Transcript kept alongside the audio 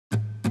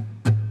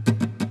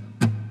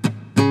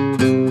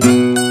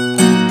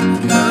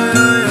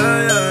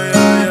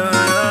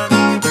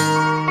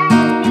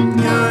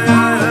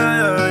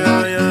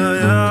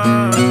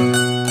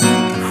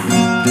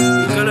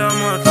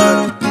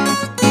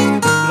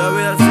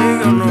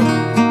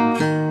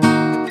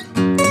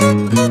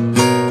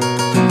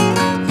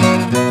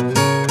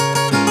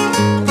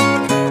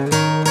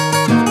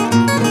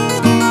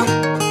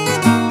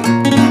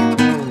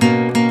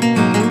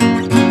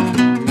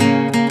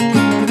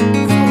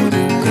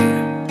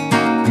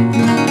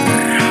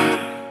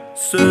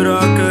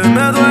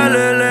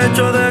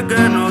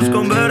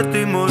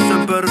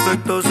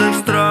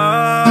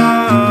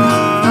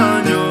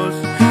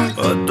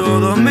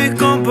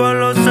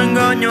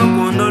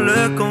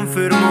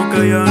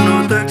que ya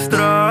no te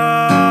extraño.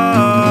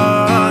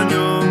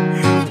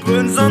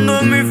 Pensando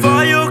en mis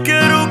fallos,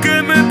 quiero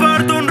que me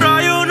parta un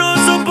rayo. No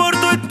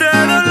soporto este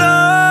dolor.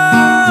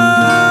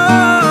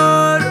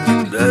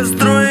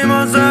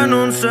 Destruimos en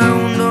un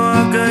segundo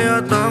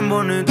aquella tan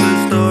bonita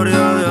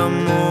historia de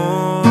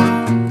amor.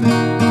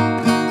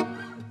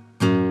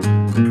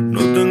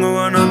 No tengo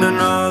ganas de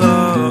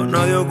nada,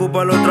 nadie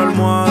ocupa la otra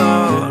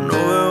almohada. No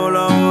veo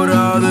la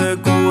hora de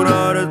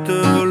curar este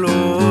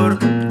dolor.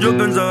 Yo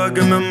pensaba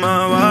que me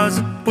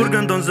amabas, porque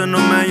entonces no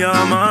me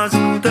llamas.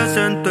 Te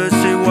sientes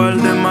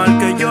igual de mal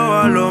que yo,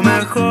 a lo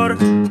mejor.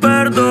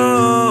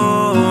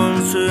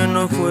 Perdón si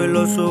no fui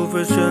lo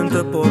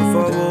suficiente, por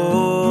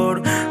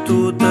favor.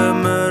 Tú te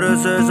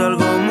mereces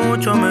algo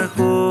mucho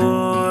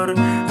mejor.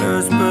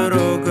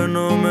 Espero que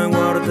no me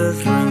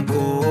guardes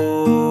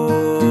rencor.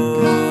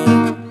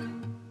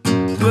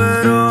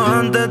 Pero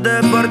antes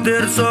de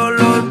partir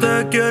solo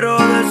te quiero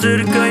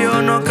decir que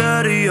yo no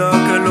quería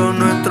que lo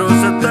nuestro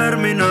se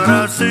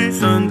terminara así.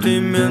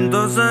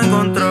 Sentimientos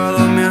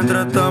encontrados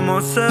mientras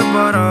estamos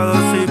separados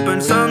y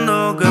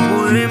pensando que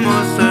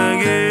pudimos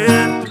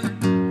seguir.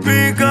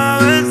 Mi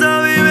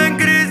cabeza vive en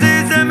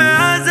crisis, se me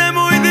hace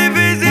muy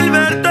difícil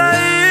verte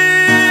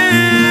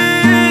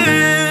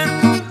ir.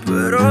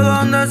 Pero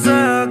donde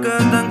sea que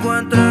te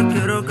encuentres,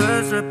 quiero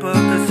que sepas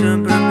que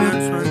siempre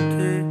pienso en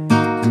ti.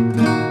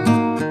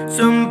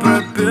 Siempre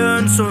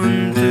pienso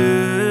en ti.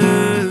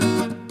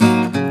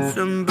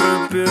 Siempre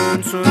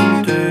pienso en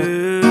ti.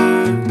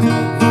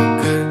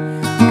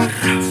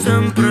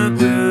 Siempre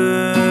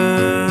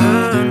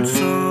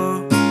pienso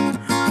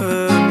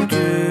en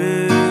ti.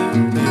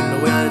 Y lo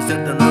voy a decir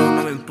de nuevo,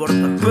 no me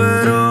importa.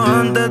 Pero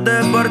antes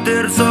de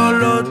partir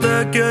solo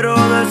te quiero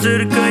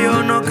decir que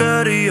yo no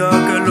quería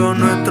que lo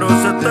nuestro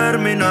se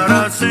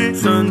terminara así.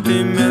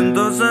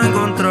 Sentimientos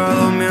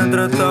encontrados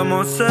mientras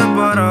estamos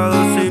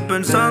separados y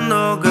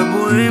pensando que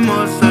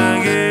pudimos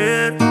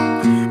seguir.